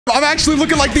I'm actually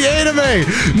looking like the anime.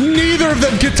 Neither of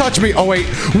them can touch me. Oh, wait.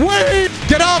 Wait.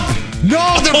 Get up.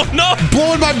 No, they're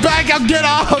blowing my back out. Get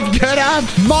up. Get up.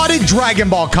 Modded Dragon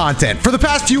Ball content. For the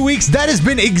past few weeks, that has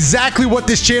been exactly what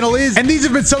this channel is. And these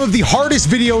have been some of the hardest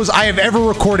videos I have ever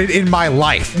recorded in my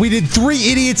life. We did 3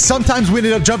 idiots. Sometimes we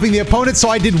ended up jumping the opponent. So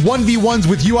I did 1v1s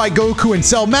with UI Goku and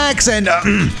Cell Max. And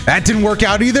that didn't work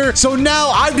out either. So now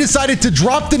I've decided to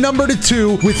drop the number to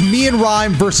 2 with me and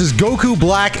Rhyme versus Goku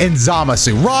Black and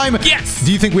Zamasu. Rhyme, yes.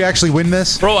 Do you think we actually win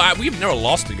this? Bro, we've never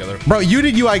lost together. Bro, you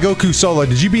did UI Goku solo.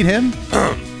 Did you beat him?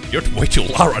 You're way too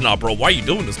loud right now, bro. Why are you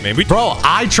doing this, man? Bro,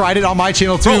 I tried it on my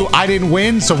channel too. Bro, I didn't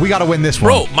win, so we got to win this one.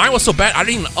 Bro, mine was so bad, I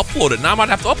didn't even upload it. Now I might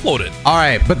have to upload it. All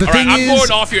right, but the thing is... I'm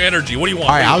going off your energy. What do you want?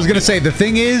 All right, I was going to say, the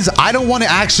thing is, I don't want to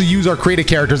actually use our creative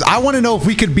characters. I want to know if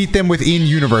we could beat them within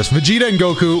universe. Vegeta and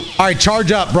Goku. All right,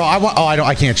 charge up, bro.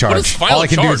 I can't charge. What is final All I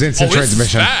can charge? do is instant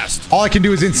transmission. This is fast. All I can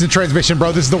do is instant transmission,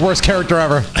 bro. This is the worst character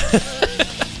ever.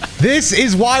 This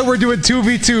is why we're doing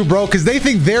 2v2, bro, because they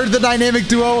think they're the dynamic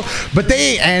duo, but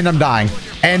they... And I'm dying.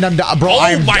 And I'm dying. Bro,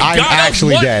 I'm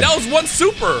actually dead. That was one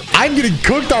super. I'm getting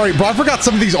cooked already, bro. I forgot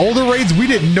some of these older raids. We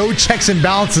did no checks and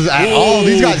balances at all.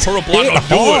 These guys hit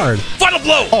hard. Final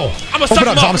blow. Oh, I'm gonna stop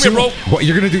him off here, bro. What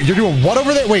you're gonna do? You're doing what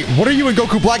over there? Wait, what are you and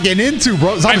Goku Black getting into,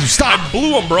 bro? Zamasu, stop. I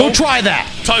blew him, bro. Don't try that.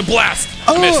 Time blast.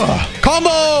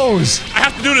 Combos. I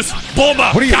have to do this.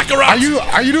 Bulma. What are you?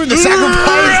 Are you doing the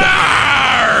sacrifice?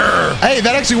 Hey,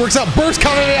 that actually works out. Burst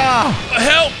coming out.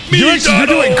 Help me, You're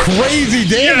doing crazy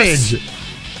damage. Yes.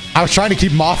 I was trying to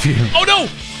keep him off you. Oh no!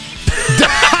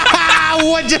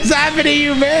 What just happened to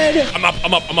you, man? I'm up.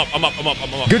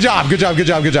 Good job.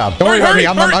 Don't worry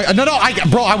about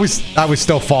me. Bro, I was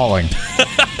still falling.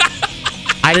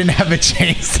 I didn't have a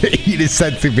chance to eat his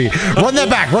Sensubi. Run that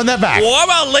back. Well, I'm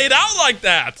not laid out like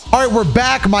that. All right, we're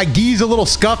back. My gi's a little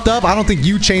scuffed up. I don't think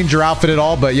you changed your outfit at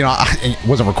all, but you know, it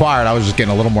wasn't required. I was just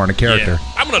getting a little more into character.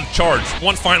 Yeah. I'm gonna charge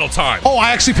one final time. Oh,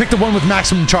 I actually picked the one with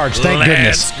maximum charge. Thank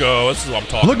goodness. Let's go. This is what I'm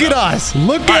talking about. Look at us.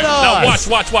 Look at us.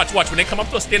 Now watch. When they come up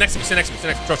to us, stay next to me.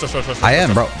 Trust. I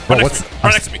am, bro. Right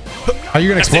next to me. Are you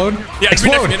gonna explode? Yeah,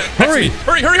 explode. Hurry.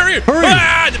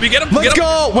 Did we get him? Let's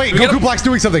go. Wait, Goku Black's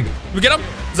doing something. We get him?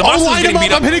 Oh, light him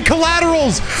up. I'm hitting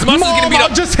collaterals. Mom, I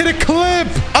just hit a clip.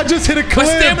 My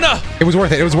stamina. It was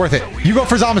worth it. You go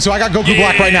for Zamasu. I got Goku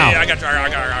Black right now. I got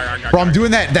you. Bro, I'm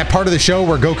doing that part of the show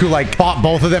where Goku like fought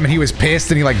both of them and he was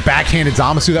pissed and he like backhanded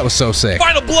Zamasu. That was so sick.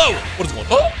 Final blow. What is going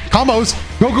on? Combos.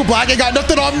 Goku Black ain't got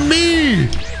nothing on me.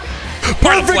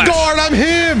 Perfect guard. I'm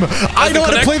him. I know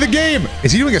how to play the game.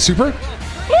 Is he doing a super?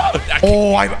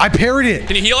 Oh, I parried it.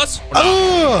 Can you heal us?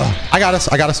 I got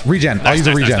us. Regen. I'll use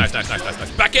a regen. Nice.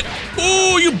 Back it.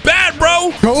 Ooh, you bad,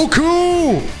 bro.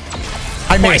 Goku.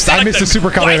 I missed the super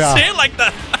coming out. Why say it like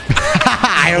that?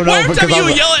 I don't know. Every time you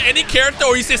yell at any character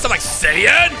or you say something like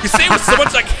Saiyan, you say it with so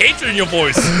much like hatred in your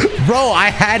voice. Bro, I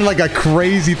had like a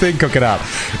crazy thing cooking up.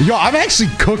 Yo, I'm actually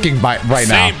cooking right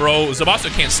now. Same, bro. Zamasu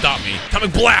can't stop me.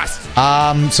 Coming blast.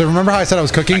 So remember how I said I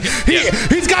was cooking?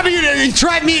 He's got me. He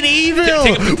trapped me in evil.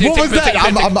 What was that?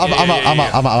 I'm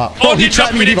up. Oh, he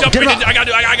trapped me in evil. I got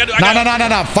to.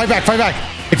 No. Fight back.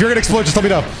 If you're gonna explode, just let me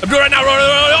know. I'm doing it right now.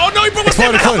 Oh no, he broke my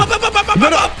stamina.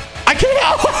 No. I can't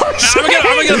help. I'm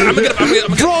gonna get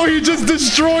him. Bro, he just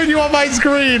destroyed you on my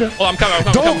screen. Oh, I'm coming.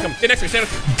 Stay next to me.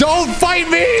 Don't fight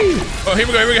me. Oh, here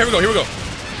we go.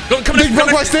 Don't come next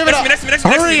to me.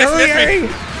 Hurry.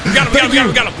 We got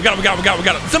him.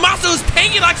 Zamasu's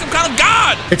tanking like some kind of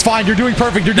god. It's fine. You're doing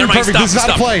perfect. This is how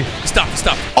to play. Stop.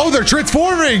 Oh, they're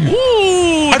transforming.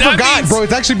 Ooh, I forgot, bro.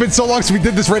 It's actually been so long since we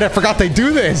did this raid. I forgot they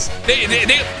do this.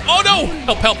 Oh, no.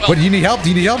 Help. What, do you need help?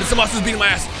 Zamasu's beating my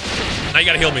ass. Now you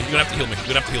gotta heal me. You're gonna have to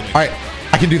heal me. All right.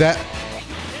 I can do that.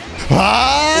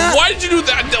 Why did you do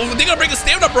that? They're gonna break the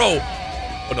stamina, bro.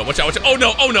 Oh no, watch out. Oh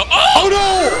no.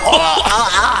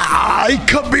 He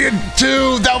cut me in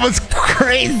two. That was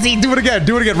crazy. Do it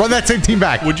again. Run that same team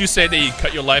back. Would you say that you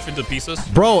cut your life into pieces?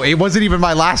 Bro, it wasn't even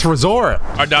my last resort.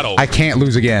 I can't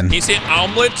lose again. Can you say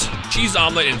omelet, cheese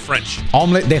omelet in French?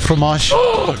 Omelette de fromage.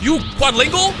 Oh, you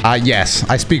quadlingual? Yes.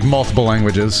 I speak multiple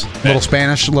languages. A little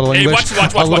Spanish, a little English.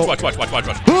 Watch. Oh,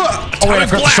 wait,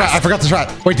 I forgot the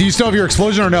strat. Wait, do you still have your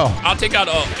explosion or no? I'll take out,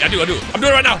 I do. I'm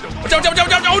doing it right now. Watch out.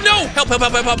 Oh no. Help.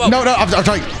 No, I'm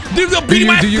trying. Dude, they're beating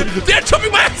my ass. They're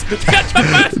chopping my ass.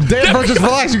 Damn, bro, just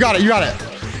relax. You got it.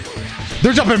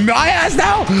 They're jumping my ass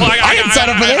now. I didn't sign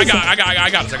up for this. I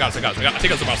got it.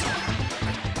 Take us about.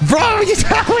 Bro, you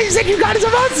said you got his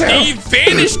Zamasu. He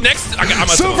vanished next.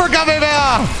 Super coming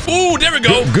back. Ooh, there we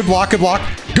go. Good block.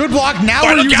 Good block. Now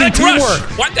we're using teamwork.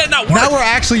 Why did that not work? Now we're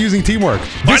actually using teamwork.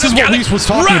 This is what Reese was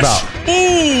talking about.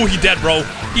 Ooh, he dead, bro.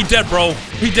 He dead, bro.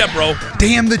 He dead, bro.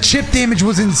 Damn, the chip damage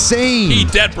was insane. He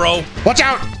dead, bro. Watch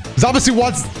out. Zamasu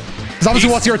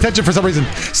wants your attention for some reason.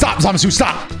 Stop, Zamasu,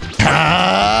 stop.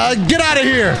 Get out of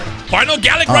here. Final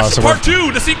Gallic Rush Part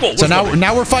 2, the sequel. So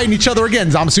now we're fighting each other again,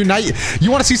 Zamasu. Now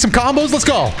you want to see some combos? Let's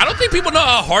go. I don't think people know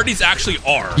how hard these actually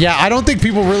are. Yeah, I don't think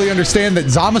people really understand that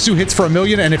Zamasu hits for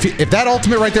 1,000,000, and if that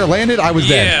ultimate right there landed, I was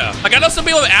dead. Yeah, like I know some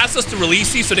people have asked us to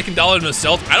release these so they can download them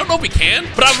themselves. I don't know if we can,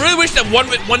 but I really wish that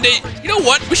one day, you know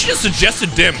what? We should just suggest to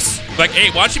Dimps. Like, hey,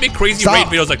 why don't you make crazy raid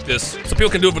videos like this so people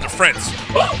can do it with their friends?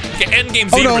 Like an endgame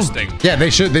Xenomorphs thing. Yeah, they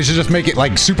should just make it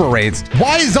like super raids.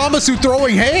 Why is Zamasu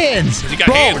throwing hands? He got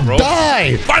hands, bro.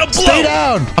 Die. Final blow. Stay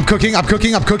down. I'm cooking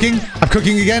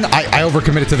again. I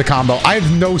overcommitted to the combo. I have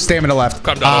no stamina left.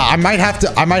 I might have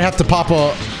to pop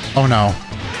a. Oh no.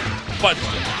 What?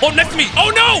 Oh, next to me.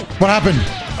 Oh no. What happened?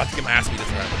 I'm about to get my ass beat this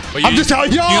round. I'm just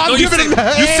telling you. I'm giving him the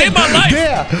hands. You saved my life.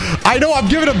 Yeah, I know. I'm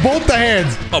giving him both the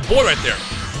hands. Oh boy, right there.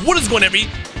 What is going to be?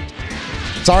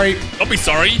 Sorry. Don't be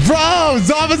sorry. Bro,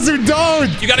 Zamasu,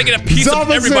 don't. You got to get a piece of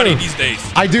everybody these days.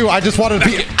 I do. I just wanted to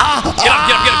be. Get up.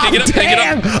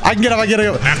 I can get up. I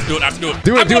have to do it.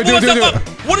 Do it.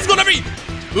 What is going to be?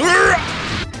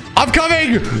 I'm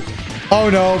coming. Oh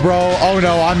no, bro. Oh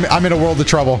no, I'm in a world of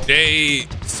trouble.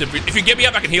 If you get me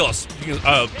up, I can heal us.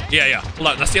 Yeah. Hold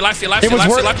on. Now stay alive. It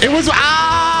was.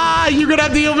 You're gonna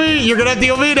have to heal me. You're gonna have to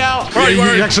heal me now.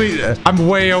 Actually, I'm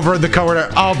way over in the corner.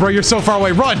 Oh, bro, you're so far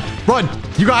away. Run.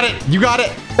 You got it.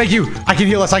 Thank you. I can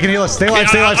heal us. Stay alive.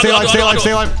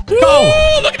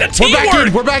 Go. Look at the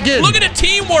teamwork. We're back in. Look at the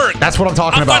teamwork. That's what I'm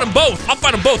talking about. I'll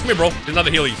fight them both. Come here, bro. There's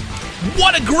another healy.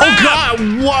 What a grab.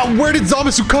 Oh God. Where did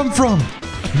Zamasu come from?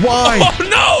 Why? Oh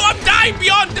no, I'm dying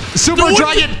beyond Super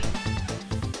Dragon.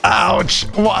 Ouch.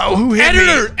 Wow, who hit me?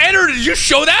 Editor, did you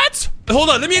show that? Hold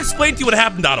on, let me explain to you what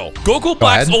happened, Dotto. Goku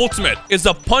Black's ultimate is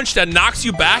a punch that knocks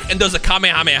you back and does a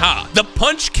Kamehameha. The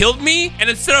punch killed me, and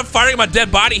instead of firing my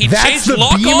dead body, he changed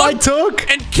lock on I took?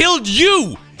 And killed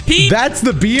you. That's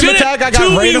the beam attack I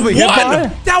got randomly hit by?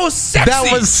 That was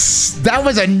sexy. That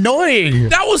was annoying.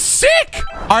 That was sick.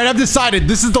 All right, I've decided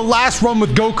this is the last run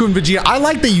with Goku and Vegeta. I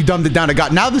like that you dumbed it down to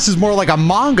God. Now this is more like a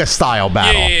manga style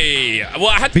battle. Yeah. Well,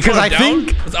 I had to tone it down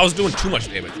because I was doing too much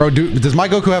damage. Bro, does my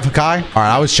Goku have Hakai? All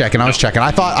right, I was checking. I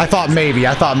thought maybe.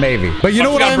 But you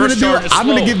know what I'm gonna do? I'm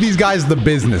gonna give these guys the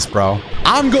business, bro.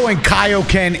 I'm going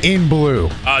Kaioken in blue.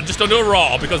 Just don't do it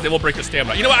raw because they will break your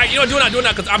stamina. You know what? Do it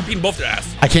now because I'm beating both their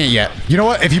ass. I can't yet. You know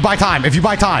what? If you buy time.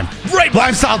 Right,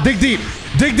 Blind style, dig deep.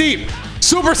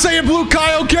 Super Saiyan Blue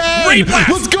Kaioken.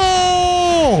 Let's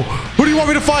go. Who do you want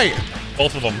me to fight?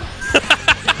 Both of them.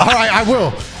 All right, I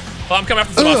will. Well, I'm coming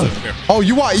after Zamasu. Here. Oh,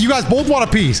 you guys both want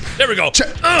a piece. There we go.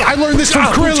 I learned this from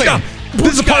Krillin.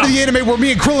 This is a part of the anime where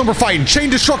me and Krillin were fighting. Chain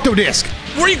Destructo Disc.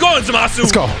 Where are you going, Zamasu?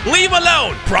 Let's go. Leave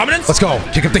Alone. Prominence. Let's go.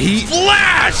 Kick up the heat.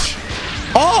 Flash.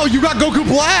 Oh, you got Goku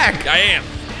Black. I am.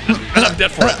 I'm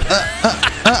dead for it.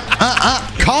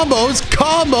 Combos.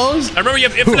 I remember you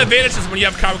have infinite advantages when you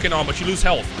have Kaioken on, but you lose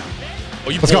health. Oh,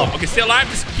 you Let's go. Okay, stay alive.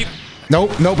 Just keep. No,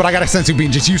 but I got a Sensu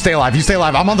Bean. Just you stay alive.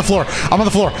 I'm on the floor. I'm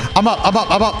up.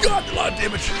 God, a lot of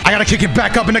damage. I gotta kick it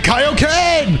back up into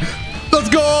Kaioken. Let's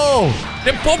go.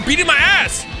 They're both beating my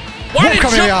ass. Why did it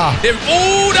jump?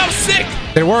 Oh, that was sick.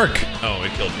 Did it work? Oh,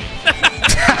 it killed me.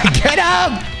 Get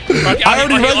up. Okay, I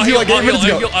already read you like 8 minutes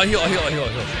ago. I'll heal.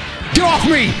 Get off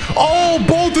me! Oh,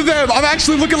 both of them! I'm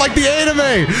actually looking like the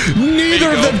anime!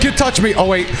 Neither of them can touch me! Oh,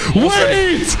 wait!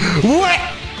 Wait!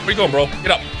 Where you going, bro?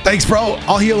 Get up. Thanks, bro.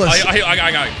 I'll heal us. I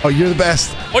got it. Oh, you're the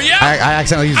best. Oh, yeah? I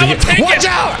accidentally used the hit. Watch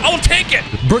out! I will take it!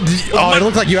 Bro, oh, it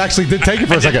looks like you actually did take it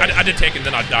for a second. I did take it, and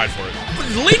then I died for it.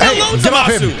 Leave me alone,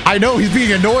 Zamasu! I know, he's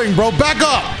being annoying, bro. Back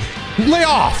up! Lay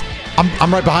off!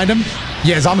 I'm right behind him.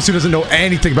 Yeah, Zamasu doesn't know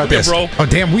anything about this. Bro. Oh,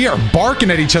 damn, we are barking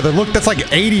at each other. Look, that's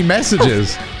like 80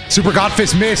 messages. Super God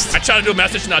Fist missed. I tried to do a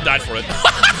message and I died for it.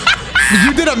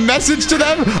 You did a message to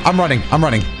them? I'm running.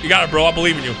 You got it, bro. I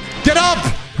believe in you. Get up!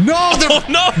 No, they're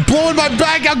blowing my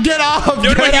back out. Get up!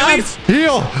 Get up!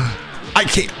 Heal! I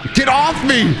can't. Get off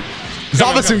me!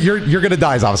 Zamasu, you're gonna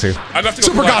die, Zamasu. I have to go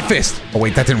Super God Fist. Oh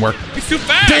wait, that didn't work. He's too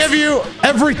fast. Damn you!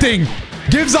 Everything.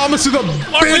 Give Zamasu the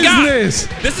business.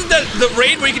 This is the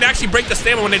raid where you can actually break the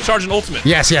stamina when they charge an ultimate.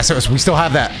 Yes. We still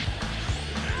have that.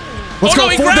 Let's go.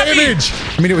 4 damage.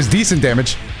 I mean, it was decent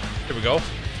damage. Here we go.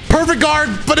 Perfect guard,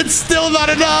 but it's still not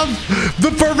enough.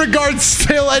 The perfect guard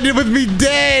still ended with me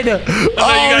dead. You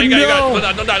got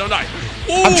it. Don't die.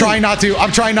 Ooh. I'm trying not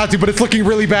to, but it's looking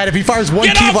really bad. If he fires one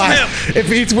key blast, if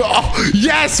he's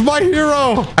yes, my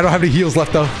hero. I don't have any heals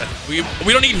left though. We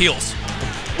don't need heals.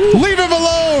 Leave him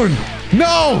alone.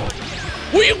 No.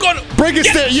 Where you going? Break his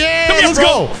stick. Yeah, let's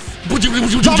go.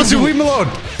 Zamasu, leave him alone.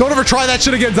 Don't ever try that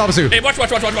shit again, Zamasu. Hey, watch.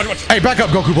 Hey, back up,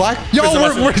 Goku Black. Yo,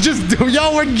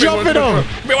 we're jumping him.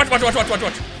 Wait, watch.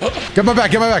 Get my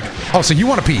back. Oh, so you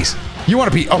want a piece?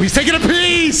 Oh, he's taking a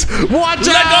piece. Watch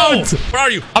out. Let go. Where are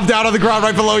you? I'm down on the ground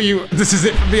right below you. This is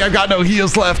it for me. I've got no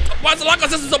heals left. Why is the lock-on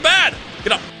system so bad?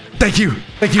 Get up. Thank you.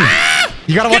 Ah!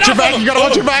 You gotta watch your back.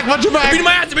 Watch your back. Beat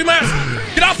my ass.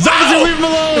 Get off. Zamasu, leave him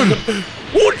alone.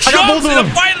 Who jumps in a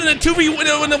fight in the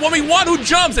 2v1 in the 1v1? Who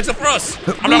jumps except for us?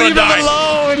 I'm not gonna die.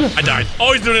 Leave him alone. I died.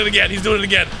 Oh, he's doing it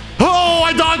again. Oh,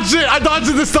 I dodged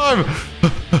it this time.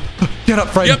 Get up,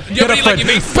 friend. Get up, friend.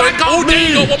 Back off me.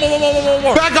 There you go. One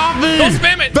more. Back off me. Don't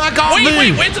spam it. Back off me.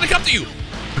 Wait until they come to you.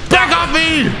 Back off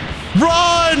me.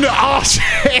 Run. Oh,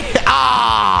 shit.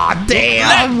 Ah,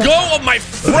 damn. Let go of my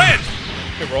friend.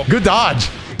 Hey, bro. Good dodge.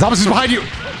 Zamasu's behind you.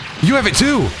 You have it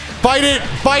too. Fight it.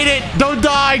 Don't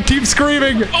die. Keep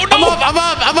screaming. Oh, no. I'm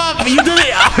up. You did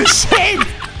it. Oh, shit.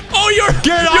 Oh,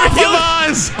 Get off of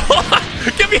us.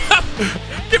 Get me up.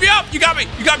 You got me.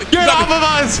 Get off of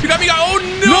us. You got me. Oh,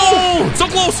 no. So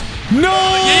close. No.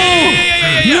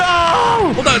 Yeah.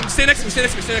 No. Hold on. Stay next to me.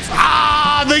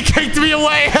 Ah, they kicked me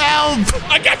away. Help.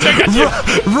 I got you.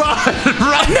 Run.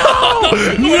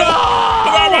 No.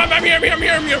 I'm here.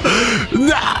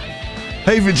 Nah.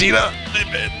 Hey, Vegeta. Hey,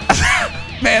 man.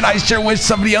 Man, I sure wish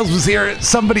somebody else was here.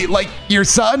 Somebody like your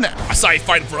son. I saw you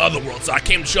fighting for other worlds, so I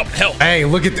came to show up to help. Hey,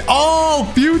 look at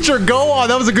oh, future Gohan.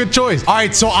 That was a good choice. All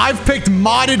right, so I've picked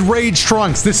modded Rage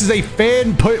Trunks. This is a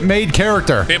fan-made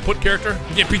character. Fan-put character?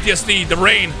 You get PTSD. The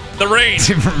rain.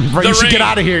 You should get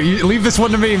out of here. You leave this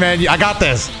one to me, man. I got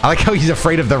this. I like how he's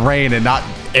afraid of the rain and not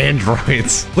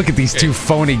androids. Look at these two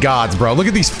phony gods, bro. Look,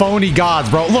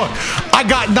 I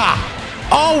got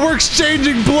Oh, we're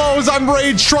exchanging blows. I'm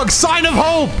Rage Trunks. Sign of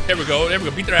hope. There we go.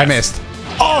 Beat their ass. I missed.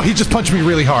 Oh, he just punched me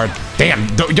really hard. Damn.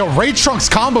 Yo, Rage Trunks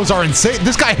combos are insane.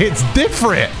 This guy hits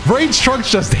different. Rage Trunks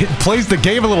just plays the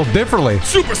game a little differently.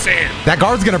 Super Saiyan. That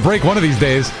guard's going to break one of these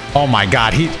days. Oh, my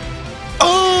God.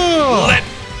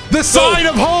 The sign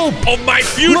of hope. Of my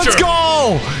future. Let's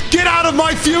go. Get out of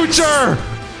my future.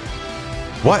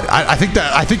 What? I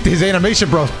think his animation,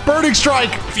 bro. Burning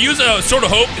Strike. If you use a Sword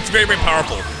of Hope, it's very, very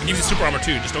powerful. It gives you super armor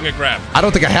too. Just don't get grabbed. I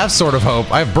don't think I have Sword of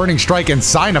Hope. I have Burning Strike and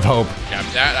Sign of Hope. Yeah, I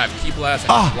have that. I have Key Blast.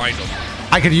 I have Blind them.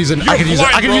 I could use a heal.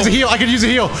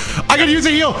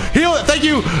 Heal it. Thank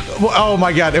you. Oh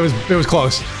my God. It was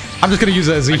close. I'm just gonna use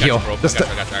it as a heal.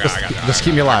 Just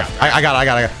keep me alive. I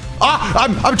got it. Ah,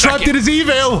 I'm trapped in his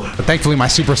evil. But thankfully, my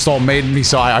Super Soul made me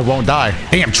so I won't die.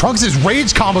 Damn, Trunks'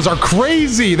 rage combos are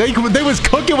crazy. They was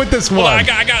cooking with this one. Hold on,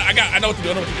 I know what to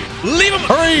do. Leave him.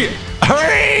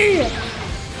 Hurry.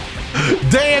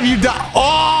 Damn, you died.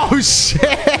 Oh, shit.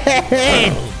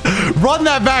 Run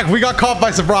that back. We got caught by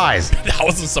surprise. That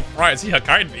wasn't a surprise. He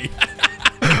hugged me.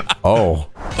 Oh.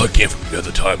 I came from the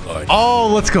other timeline. Oh,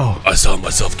 let's go. I saw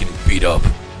myself getting beat up.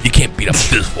 You can't beat up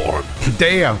this form.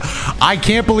 Damn. I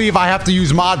can't believe I have to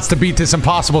use mods to beat this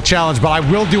impossible challenge, but I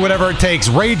will do whatever it takes.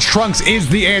 Rage Trunks is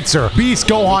the answer. Beast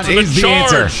Gohan is the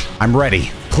answer. I'm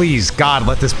ready. Please, God,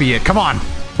 let this be it. Come on.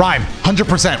 Rhyme.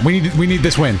 100%. We need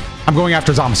this win. I'm going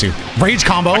after Zamasu. Rage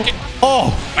combo.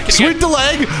 Sweep the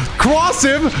leg. Cross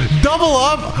him. Double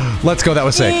up. Let's go. That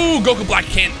was sick. Ooh, Goku Black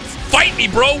can't fight me,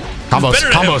 bro.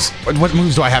 Combos. What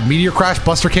moves do I have? Meteor Crash,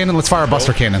 Buster Cannon. Let's fire a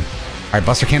Buster Cannon. All right,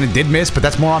 Buster Cannon did miss, but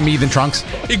that's more on me than Trunks.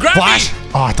 He grabbed Flash. me.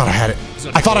 Oh, I thought I had it.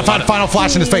 I thought I found Final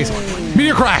Flash in his face.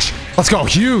 Meteor Crash. Let's go.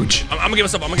 Huge. I'm gonna give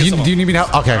us up. Do you need me to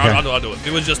help? Okay. I'll do it.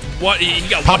 It was just what he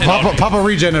got. Papa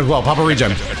regen as well. Papa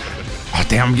regen. Oh,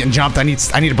 damn, I'm getting jumped. I need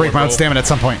to break my own stamina at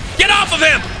some point. Get off of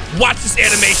him. Watch this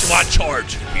animation while I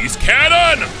charge. He's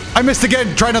cannon. I missed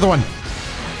again. Try another one.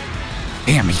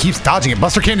 Damn, he keeps dodging it.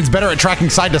 Buster Cannon's better at tracking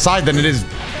side to side than it is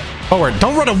forward.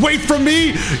 Don't run away from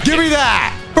me. Give me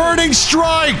that. Burning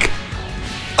Strike.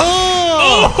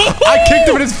 Oh! I kicked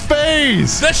him in his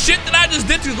face. The shit that I just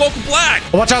did to Goku Black.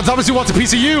 Watch out, Zamasu wants a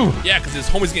piece of you. Yeah, because his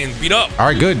homie's getting beat up. All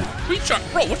right, good.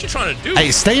 Bro, what you trying to do?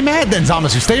 Hey, stay mad then,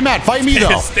 Zamasu. Stay mad. Fight me,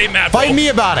 though. Stay mad, bro. Fight me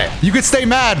about it. You could stay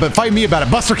mad, but fight me about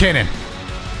it. Buster Cannon.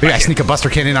 Maybe I sneak a Buster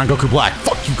Cannon on Goku Black.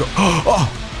 Fuck you, go.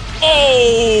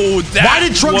 Oh, that Why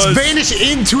did Trunks vanish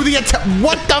into the attack?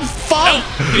 What the fuck?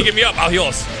 Can you get me up? I'll heal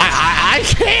us. I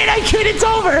can't. It's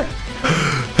over.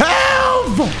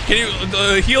 Help! Can you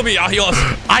heal me? I'll heal us.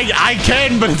 I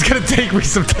can, but it's gonna take me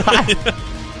some time.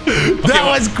 That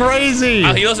was crazy.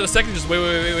 I'll heal us in a second. Just wait.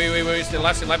 Stay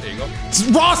alive. There you go.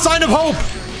 Raw Sign of Hope.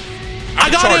 I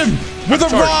got him with a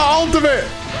raw ultimate.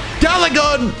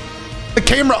 Galagun. The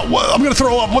camera. I'm gonna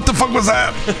throw up. What the fuck was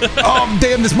that? Oh,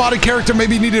 damn, this modded character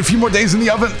maybe needed a few more days in the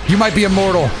oven. You might be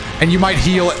immortal, and you might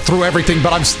heal it through everything,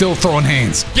 but I'm still throwing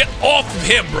hands. Get off of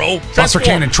him, bro. Transform. Buster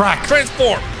Cannon, track.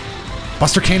 Transform.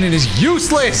 Buster Cannon is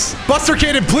useless. Buster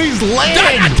Cannon, please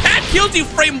land. That killed you,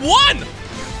 frame 1.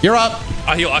 You're up.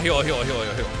 I'll heal.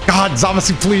 God,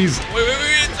 zamasu, please. Wait.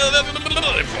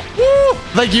 Woo!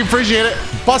 Thank you, appreciate it.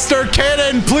 Buster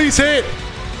Cannon, please hit.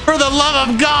 For the love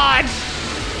of God.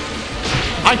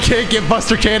 I can't get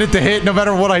Buster Cannon to hit no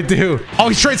matter what I do. Oh,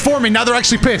 he's transforming. Now they're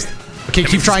actually pissed. Okay,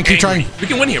 keep trying. We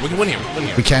can win here. We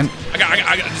can. I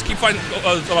got just keep fighting.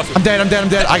 I'm dead.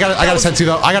 I gotta sense you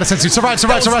though. I gotta sense you. Survive.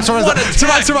 Got it.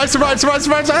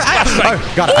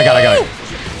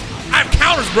 I have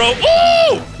counters, bro.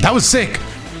 Ooh! That was sick.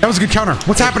 That was a good counter.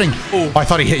 What's happening? Oh, I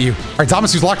thought he hit you. All right,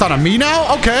 Zamasu's locked on me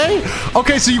now?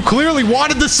 Okay, so you clearly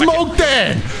wanted the smoke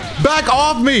then. Back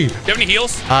off me. Do you have any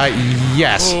heals?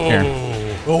 Yes. Here.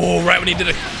 Oh, right when he did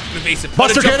a evasive.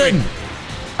 Buster Cannon.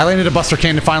 I landed a Buster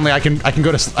Cannon. Finally, I can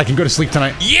go to sleep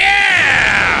tonight.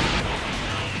 Yeah!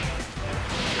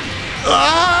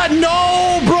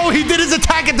 No, bro. He did his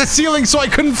attack at the ceiling, so I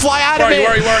couldn't fly out of it.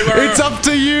 Worry. It's up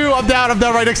to you. I'm down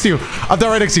right next to you. Oh,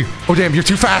 damn, you're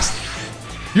too fast.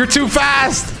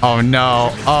 Oh,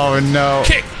 no.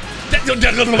 Kick.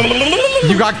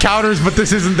 You got counters, but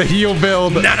this isn't the heal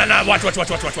build. No. Watch.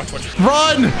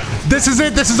 Run. This is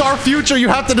it. This is our future. You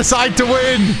have to decide to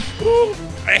win. Ooh,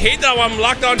 I hate that I'm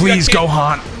locked on. Please go,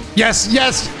 Han. Yes.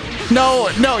 No.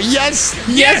 Yes.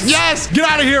 Get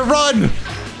out of here. Run.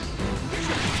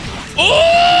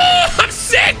 Oh, I'm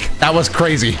sick. That was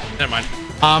crazy. Never mind.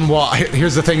 Well,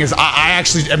 here's the thing is I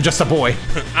actually am just a boy.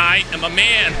 I am a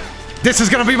man. This is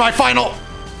gonna be my final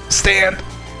stand.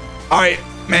 All right,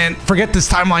 man, forget this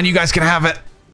timeline. You guys can have it.